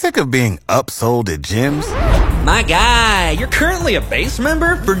Sick of being upsold at gyms? My guy, you're currently a base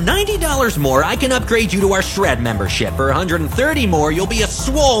member? For $90 more, I can upgrade you to our Shred membership. For $130 more, you'll be a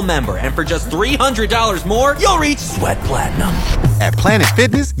Swole member. And for just $300 more, you'll reach Sweat Platinum. At Planet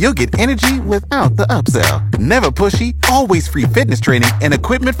Fitness, you'll get energy without the upsell. Never pushy, always free fitness training and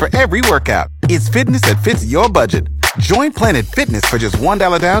equipment for every workout. It's fitness that fits your budget. Join Planet Fitness for just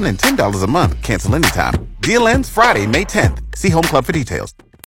 $1 down and $10 a month. Cancel anytime. Deal ends Friday, May 10th. See Home Club for details.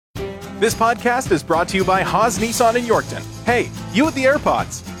 This podcast is brought to you by Haas Nissan in Yorkton. Hey, you with the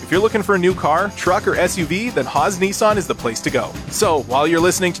AirPods. If you're looking for a new car, truck, or SUV, then Haas Nissan is the place to go. So, while you're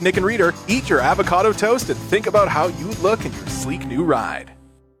listening to Nick and Reader, eat your avocado toast and think about how you'd look in your sleek new ride.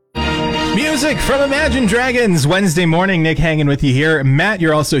 Music from Imagine Dragons. Wednesday morning, Nick hanging with you here. Matt,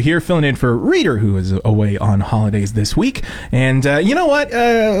 you're also here filling in for Reader, who is away on holidays this week. And you know what?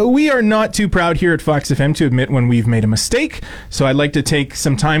 We are not too proud here at Fox FM to admit when we've made a mistake. So I'd like to take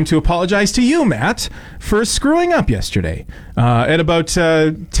some time to apologize to you, Matt, for screwing up yesterday. At about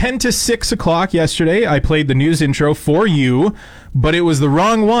 10 to 6 o'clock yesterday, I played the news intro for you, but it was the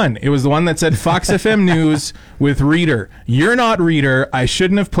wrong one. It was the one that said Fox FM News with Reader. You're not Reader. I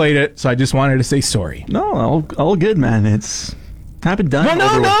shouldn't have played it, so I just wanted to say sorry. No, all good, man. It's happened done. No,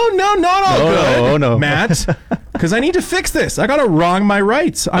 not all good. Oh, no. Matt, because I need to fix this. I got to wrong my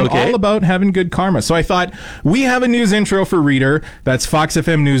rights. I'm all about having good karma. So I thought, we have a news intro for Reader. That's Fox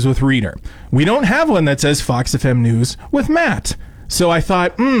FM News with Reader. We don't have one that says Fox FM News with Matt. So I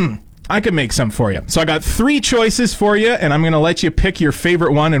thought, I could make some for you. So I got 3 choices for you, and I'm going to let you pick your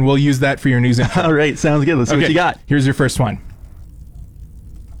favorite one, and we'll use that for your news intro. All right, sounds good. Let's see what you got. Here's your first one.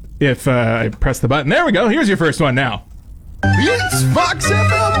 If I press the button. There we go. Here's your first one now. It's Fox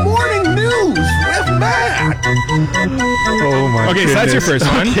FM Morning News with Matt. Oh, my Okay, so that's your first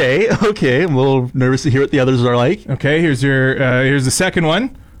one. Okay. I'm a little nervous to hear what the others are like. Okay, here's the second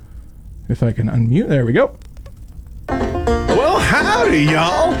one. If I can unmute. There we go. Well, howdy,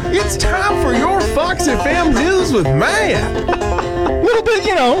 y'all. It's time for your Fox FM News with Matt. A little bit,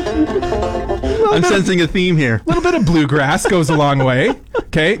 I'm sensing a theme here. A little bit of bluegrass goes a long way.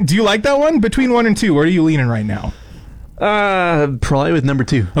 Okay, do you like that one? Between 1 and 2, where are you leaning right now? Probably with number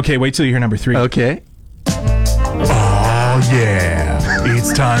 2. Okay, wait till you hear number 3. Okay. Oh, yeah.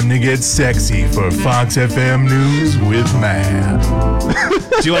 It's time to get sexy for Fox FM News with Matt.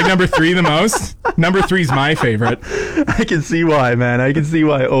 Do you like number 3 the most? Number 3's my favorite. I can see why, man. I can see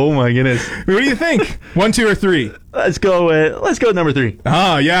why. Oh, my goodness. What do you think? 1, 2, or 3? Let's go with number 3.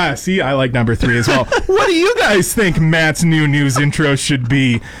 Oh, yeah. See, I like number 3 as well. What do you guys think Matt's new news intro should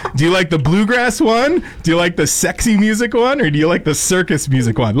be? Do you like the bluegrass one? Do you like the sexy music one? Or do you like the circus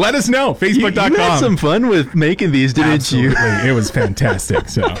music one? Let us know. Facebook.com. You had some fun with making these, didn't Absolutely. you? It was fantastic.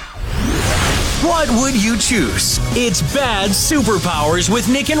 So, What would you choose? It's Bad Superpowers with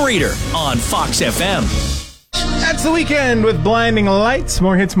Nick and Reader on Fox FM. that's the weekend with Blinding Lights.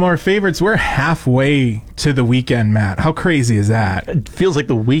 More hits, more favorites. We're halfway to the weekend, Matt. How crazy is that? It feels like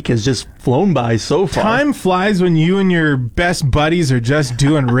the week has just flown by so far. Time flies when you and your best buddies are just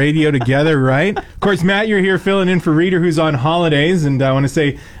doing radio together, right? Of course, Matt, you're here filling in for Reader, who's on holidays, and I want to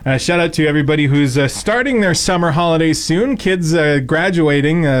say shout out to everybody who's starting their summer holidays soon. Kids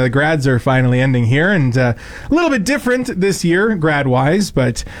graduating, grads are finally ending here, and a little bit different this year, grad-wise,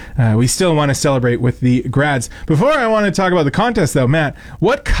 but we still want to celebrate with the grads. Before I want to talk about the contest, though, Matt,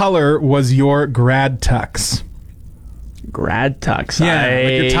 what color was your grad tux? Grad tux. Yeah,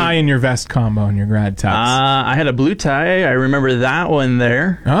 like your tie and your vest combo and your grad tux. I had a blue tie. I remember that one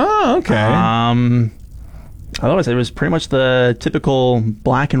there. Oh, okay. Otherwise, it was pretty much the typical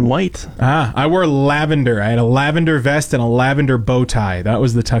black and white. I wore lavender. I had a lavender vest and a lavender bow tie. That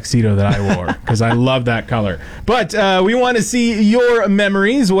was the tuxedo that I wore because I love that color. But we want to see your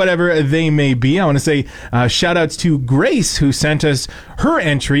memories, whatever they may be. I want to say shout outs to Grace, who sent us her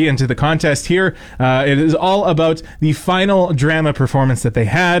entry into the contest here. It is all about the final drama performance that they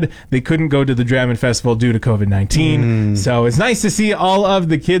had. They couldn't go to the Drama Festival due to COVID-19. So it's nice to see all of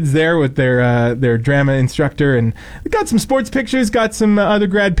the kids there with their drama instructor. And we got some sports pictures, got some other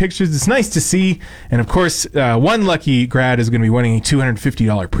grad pictures. It's nice to see. And of course, one lucky grad is going to be winning a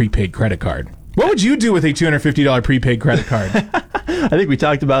 $250 prepaid credit card. What would you do with a $250 prepaid credit card? I think we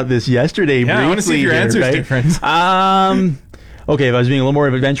talked about this yesterday. Yeah, I want to see if your answer's different. Okay, if I was being a little more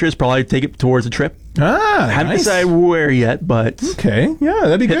adventurous, probably take it towards a trip. Haven't nice. decided where yet, but Okay, yeah,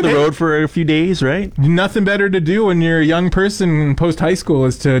 that'd be hit good. the road for a few days, right? Nothing better to do when you're a young person post high school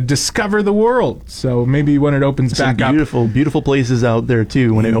is to discover the world. So maybe when it opens Some back up, beautiful, beautiful places out there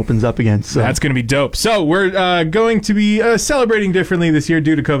too when it opens up again. So that's going to be dope. So we're going to be celebrating differently this year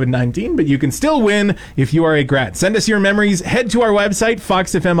due to COVID-19, but you can still win if you are a grad. Send us your memories. Head to our website,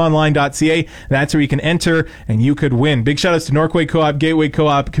 foxfmonline.ca. That's where you can enter and you could win. Big shout outs to Norquay Co-op, Gateway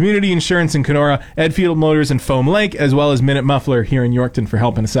Co-op, Community Insurance in Kenora, Edfield Motors and Foam Lake, as well as Minute Muffler here in Yorkton for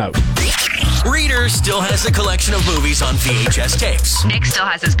helping us out. Reader still has a collection of movies on VHS tapes. Nick still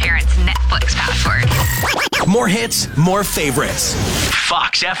has his parents' Netflix password. More hits, more favorites.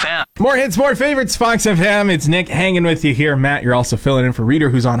 Fox FM. More hits, more favorites, Fox FM. It's Nick hanging with you here. Matt, you're also filling in for Reader,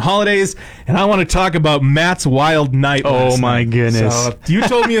 who's on holidays. And I want to talk about Matt's wild night. Oh, my goodness. So you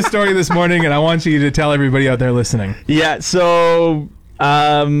told me a story this morning, and I want you to tell everybody out there listening. yeah, so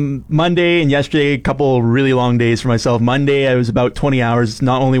Monday and yesterday, a couple really long days for myself. Monday, I was about 20 hours.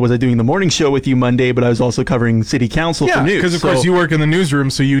 Not only was I doing the morning show with you Monday, but I was also covering city council for Yeah, news. because of course you work in the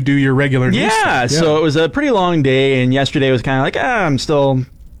newsroom, so you do your regular news Yeah, stuff. so it was a pretty long day, and yesterday was kind of like, I'm still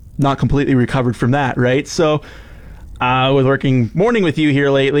not completely recovered from that, right? So with working morning with you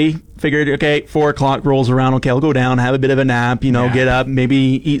here lately, figured, okay, 4 o'clock rolls around, okay, I'll go down, have a bit of a nap, get up, maybe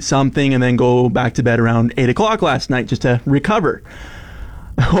eat something, and then go back to bed around 8 o'clock last night just to recover.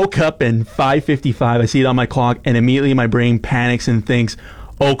 I woke up in 5:55. I see it on my clock, and immediately my brain panics and thinks,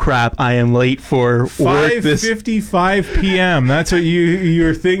 oh crap, I am late for work. 5:55 p.m. That's what you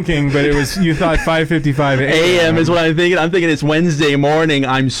were thinking, but you thought 5:55 a.m. is what I'm thinking. I'm thinking it's Wednesday morning.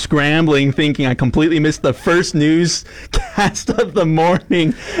 I'm scrambling, thinking I completely missed the first newscast of the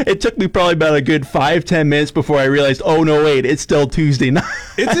morning. It took me probably about a good 5-10 minutes before I realized, oh no, wait, it's still Tuesday night.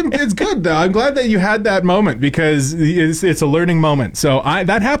 It's good though. I'm glad that you had that moment because it's a learning moment. So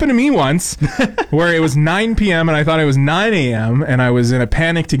that happened to me once, where it was 9 p.m. and I thought it was 9 a.m. and I was in a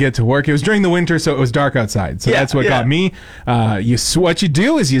panic to get to work. It was during the winter, so it was dark outside. So that's what got me. What you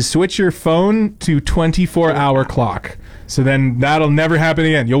do is you switch your phone to 24-hour clock. So then that'll never happen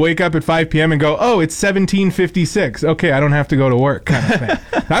again. You'll wake up at 5 p.m. and go, oh, it's 17:56. Okay, I don't have to go to work kind of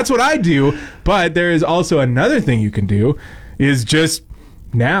thing. That's what I do. But there is also another thing you can do is just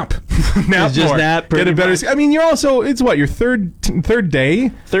nap. Nap Just more. nap Get a pretty better. much. I mean, you're also. It's what your third day.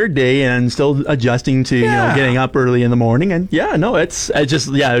 Third day, and still adjusting to getting up early in the morning. And it was just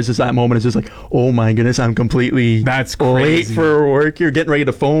that moment. It's just like, oh my goodness, I'm completely That's late crazy. for work. You're getting ready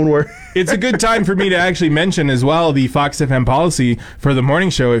to phone work. It's a good time for me to actually mention as well the Fox FM policy for the morning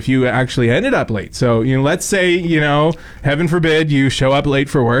show if you actually ended up late. So, let's say, heaven forbid you show up late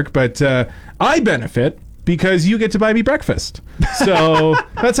for work, but I benefit because you get to buy me breakfast. So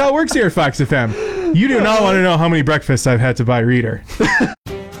that's how it works here at Fox FM. You do not want to know how many breakfasts I've had to buy Reader.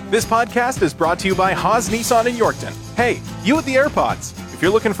 This podcast is brought to you by Haas Nissan in Yorkton. Hey, you with the AirPods. If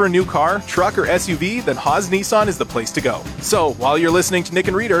you're looking for a new car, truck, or SUV, then Haas Nissan is the place to go. So, while you're listening to Nick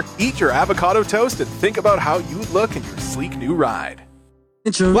and Reader, eat your avocado toast and think about how you'd look in your sleek new ride.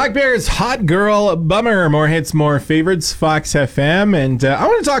 Black Bear's Hot Girl Bummer. More hits, more favorites, Fox FM. And I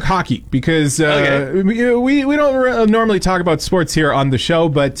want to talk hockey because we don't normally talk about sports here on the show,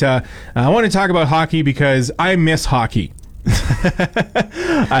 but I want to talk about hockey because I miss hockey.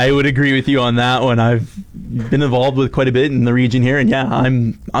 I would agree with you on that one. I've been involved with quite a bit in the region here, and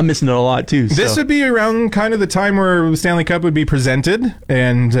I'm missing it a lot too. So. This would be around kind of the time where the Stanley Cup would be presented,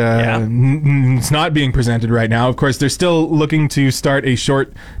 and it's not being presented right now. Of course, they're still looking to start a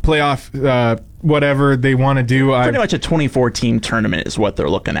short playoff, whatever they want to do. Pretty much a 24-team tournament is what they're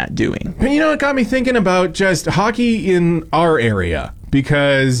looking at doing. But it got me thinking about just hockey in our area.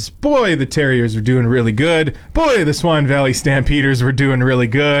 Because, boy, the Terriers are doing really good. Boy, the Swan Valley Stampeders were doing really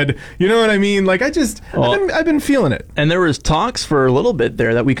good. You know what I mean? Like, I've been feeling it. And there was talks for a little bit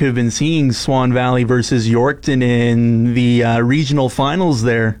there that we could have been seeing Swan Valley versus Yorkton in the regional finals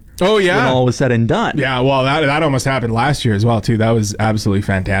there. Oh, yeah. When all was said and done. Yeah, well, that almost happened last year as well, too. That was absolutely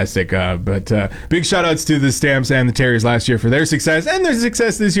fantastic. But big shout-outs to the Stamps and the Terriers last year for their success, and their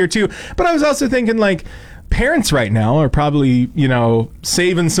success this year, too. But I was also thinking, like, parents right now are probably,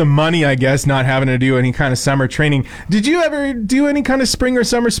 saving some money, I guess, not having to do any kind of summer training. Did you ever do any kind of spring or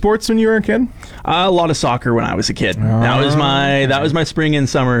summer sports when you were a kid? A lot of soccer when I was a kid. That was my spring and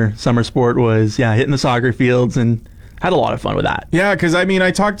summer sport was, hitting the soccer fields, and had a lot of fun with that. Yeah, because I've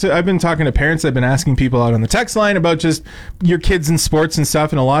been talking to parents. I've been asking people out on the text line about just your kids in sports and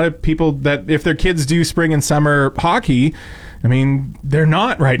stuff, and a lot of people that if their kids do spring and summer hockey, I mean, they're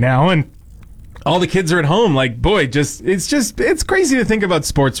not right now, and all the kids are at home. Like, boy, it's crazy to think about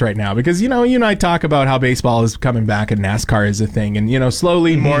sports right now because, you and I talk about how baseball is coming back and NASCAR is a thing. And,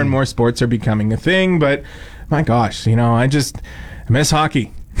 slowly more and more sports are becoming a thing. But my gosh, I miss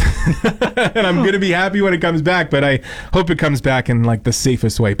hockey. And I'm going to be happy when it comes back, but I hope it comes back in like the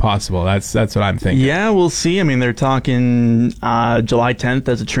safest way possible. That's what I'm thinking. Yeah, we'll see. I mean, they're talking July 10th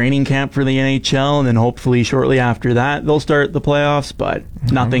as a training camp for the NHL, and then hopefully shortly after that they'll start the playoffs. But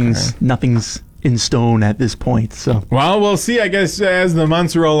nothing's in stone at this point. So, well, we'll see, I guess, as the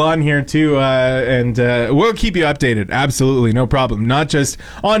months roll on here too, and we'll keep you updated. Absolutely, no problem. Not just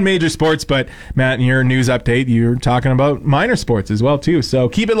on major sports, but Matt, in your news update, you're talking about minor sports as well too. So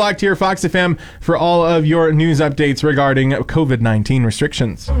keep it locked here, Fox FM, for all of your news updates regarding COVID-19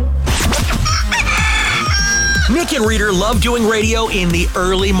 restrictions. Nick and Reader love doing radio in the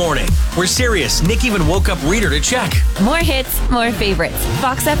early morning. We're serious. Nick even woke up Reader to check. More hits, more favorites.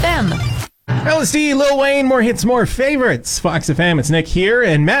 Fox FM. LSD, Lil Wayne, more hits, more favorites. Fox FM, it's Nick here.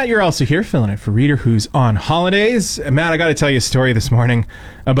 And Matt, you're also here filling it for Reader, who's on holidays. Matt, I got to tell you a story this morning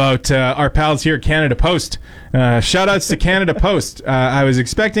about our pals here at Canada Post. Shout outs to Canada Post. I was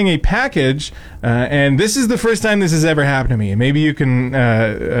expecting a package, and this is the first time this has ever happened to me. And maybe you can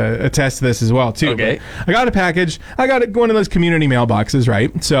attest to this as well, too. Okay. But I got a package. I got one of those community mailboxes,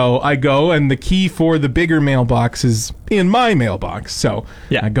 right? So I go, and the key for the bigger mailbox is in my mailbox. So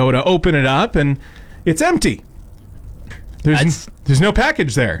I go to open it up, and it's empty. There's no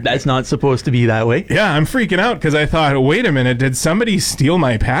package there. That's not supposed to be that way. Yeah, I'm freaking out because I thought, wait a minute, did somebody steal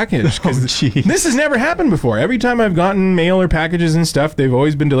my package? Because this has never happened before. Every time I've gotten mail or packages and stuff, they've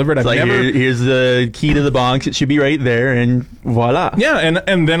always been delivered. It's here's the key to the box. It should be right there, and voila. Yeah,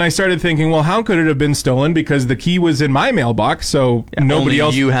 and then I started thinking, well, how could it have been stolen? Because the key was in my mailbox, so nobody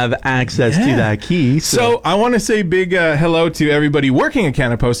else. You have access to that key. So I want to say big hello to everybody working at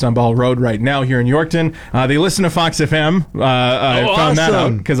Canada Post on Ball Road right now here in Yorkton. They listen to Fox FM. I found that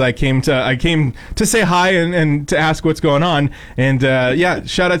out because I came to say hi and to ask what's going on. And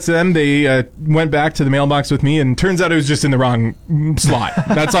shout out to them. They went back to the mailbox with me, and turns out it was just in the wrong slot.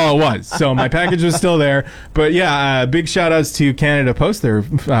 That's all it was. So my package was still there. But big shout outs to Canada Post. They're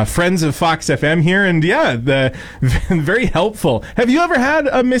friends of Fox FM here, and very helpful. Have you ever had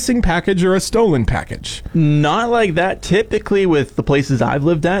a missing package or a stolen package? Not like that. Typically with the places I've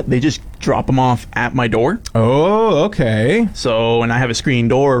lived at, they just drop them off at my door. Oh, okay. So, and I have a screen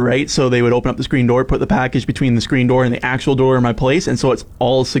door, right? So they would open up the screen door, put the package between the screen door and the actual door in my place, and so it's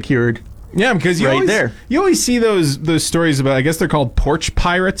all secured. Yeah, because you always see those stories about, I guess they're called porch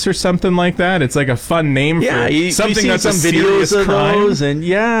pirates or something like that. It's like a fun name for something that's a serious crime. Those, and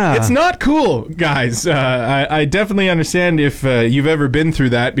it's not cool, guys. I definitely understand if you've ever been through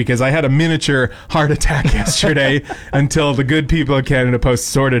that, because I had a miniature heart attack yesterday until the good people at Canada Post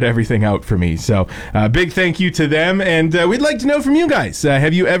sorted everything out for me. So big thank you to them, and we'd like to know from you guys.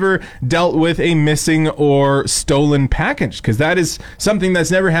 Have you ever dealt with a missing or stolen package? Because that is something that's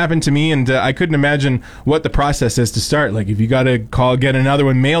never happened to me, and I couldn't imagine what the process is to start. Like if you got to get another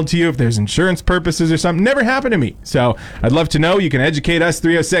one mailed to you, if there's insurance purposes or something. Never happened to me. So I'd love to know. You can educate us,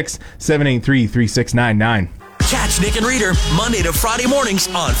 306-783-3699. Catch Nick and Reader Monday to Friday mornings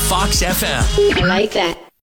on Fox FM. I like that.